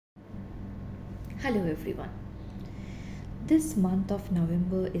Hello everyone. This month of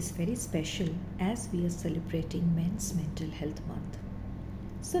November is very special as we are celebrating Men's Mental Health Month.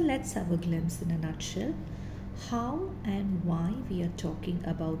 So let's have a glimpse in a nutshell how and why we are talking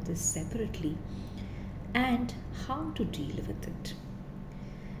about this separately and how to deal with it.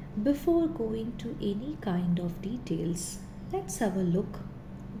 Before going to any kind of details, let's have a look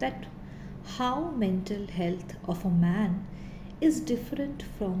that how mental health of a man is different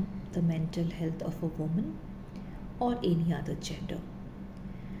from the mental health of a woman or any other gender.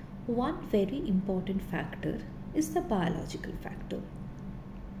 One very important factor is the biological factor.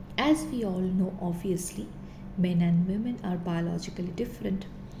 As we all know, obviously, men and women are biologically different.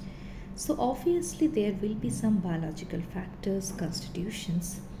 So, obviously, there will be some biological factors,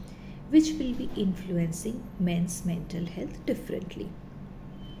 constitutions, which will be influencing men's mental health differently.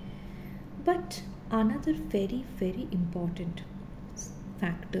 But another very important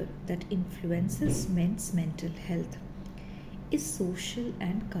factor that influences men's mental health is social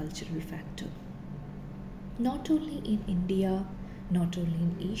and cultural factor. Not only in India, not only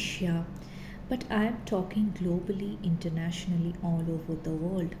in Asia, but I am talking globally, internationally, all over the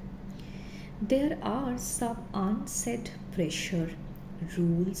world. There are some unsaid pressure,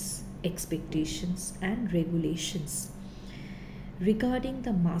 rules, expectations, and regulations regarding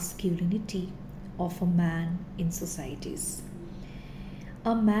the masculinity of a man in societies.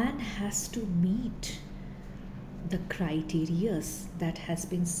 A man has to meet the criterias that has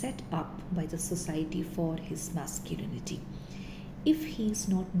been set up by the society for his masculinity. If he is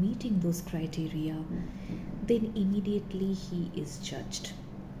not meeting those criteria, then immediately he is judged.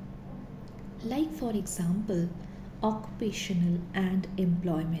 Like, for example, occupational and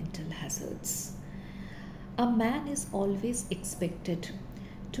employmental hazards. A man is always expected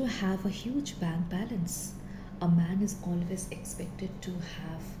to have a huge bank balance. A man is always expected to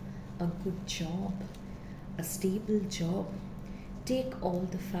have a good job, a stable job, take all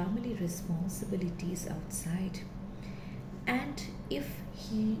the family responsibilities outside. And if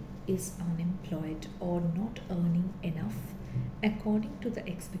he is unemployed or not earning enough according to the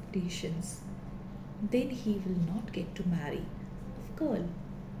expectations, then he will not get to marry a girl.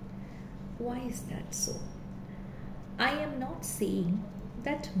 Why is that so? I am not saying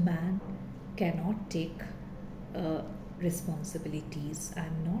that man cannot take uh, responsibilities.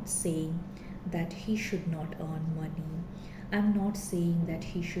 I'm not saying that he should not earn money. I'm not saying that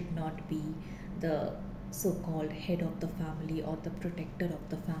he should not be the so called head of the family or the protector of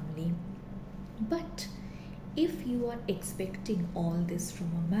the family. But if you are expecting all this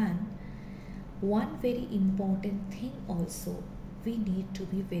from a man, one very important thing also we need to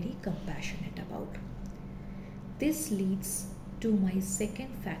be very compassionate about. This leads to my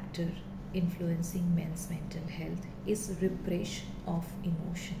second factor influencing men's mental health is repression of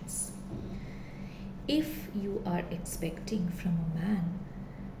emotions. If you are expecting from a man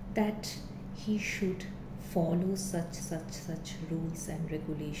that he should follow such rules and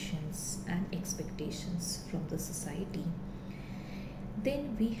regulations and expectations from the society,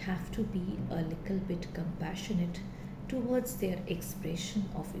 then we have to be a little bit compassionate towards their expression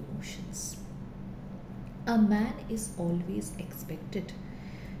of emotions. A man is always expected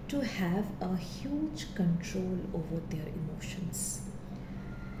to have a huge control over their emotions.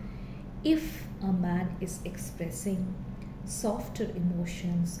 If a man is expressing softer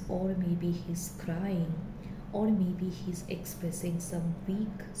emotions, or maybe he's crying, or maybe he's expressing some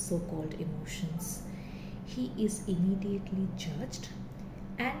weak so called emotions, he is immediately judged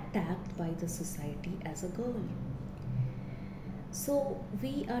and tagged by the society as a girl. So,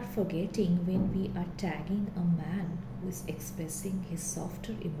 we are forgetting when we are tagging a man who is expressing his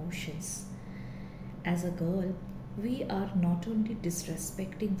softer emotions as a girl, we are not only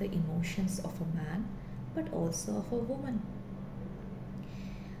disrespecting the emotions of a man but also of a woman.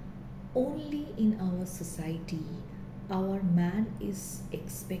 Only in our society, our man is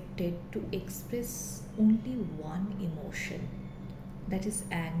expected to express only one emotion, that is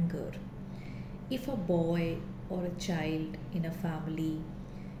anger. If a boy or a child in a family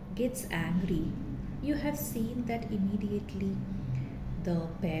gets angry, you have seen that immediately the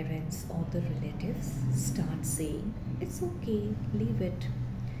parents or the relatives start saying, "It's okay, leave it.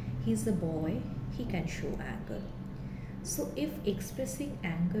 He's a boy, he can show anger." So, if expressing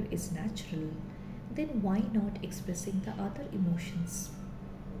anger is natural, then why not expressing the other emotions?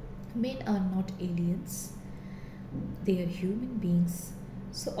 Men are not aliens, they are human beings,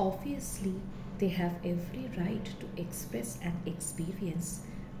 so obviously they have every right to express and experience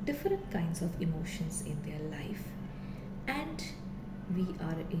different kinds of emotions in their life, and we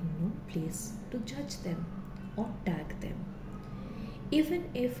are in no place to judge them or tag them. Even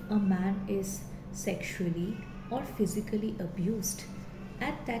if a man is sexually or physically abused.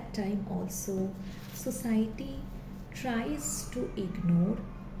 At that time, also, society tries to ignore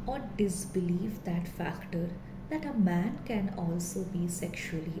or disbelieve that factor that a man can also be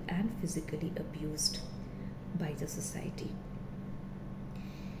sexually and physically abused by the society.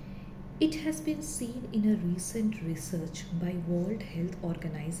 It has been seen in a recent research by World Health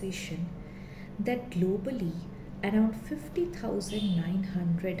Organization that globally around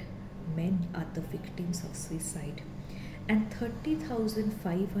 50,900 men are the victims of suicide and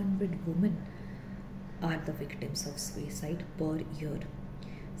 30,500 women are the victims of suicide per year.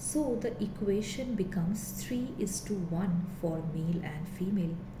 So the equation becomes 3 is to 1 for male and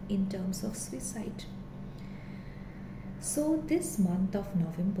female in terms of suicide. So, this month of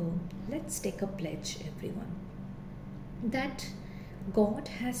November, let's take a pledge, everyone, that God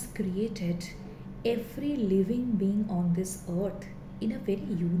has created every living being on this earth in a very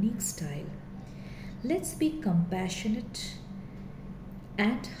unique style. Let's be compassionate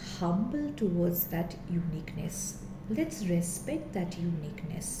and humble towards that uniqueness. Let's respect that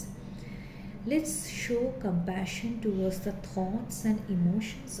uniqueness. Let's show compassion towards the thoughts and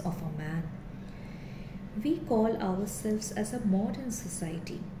emotions of a man. We call ourselves as a modern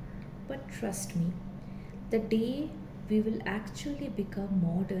society, but trust me, the day we will actually become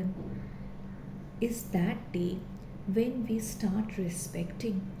modern is that day when we start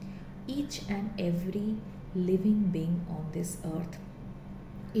respecting each and every living being on this earth,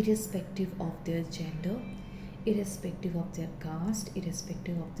 irrespective of their gender, irrespective of their caste,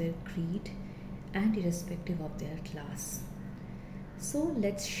 irrespective of their creed, and irrespective of their class. So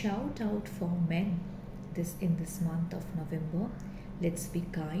let's shout out for men this in this month of November. Let's be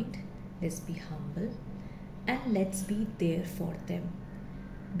kind, let's be humble, and let's be there for them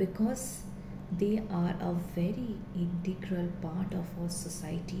because they are a very integral part of our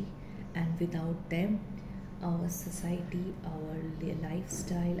society, and without them, our society, our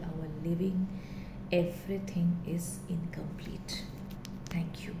lifestyle, our living, everything is incomplete.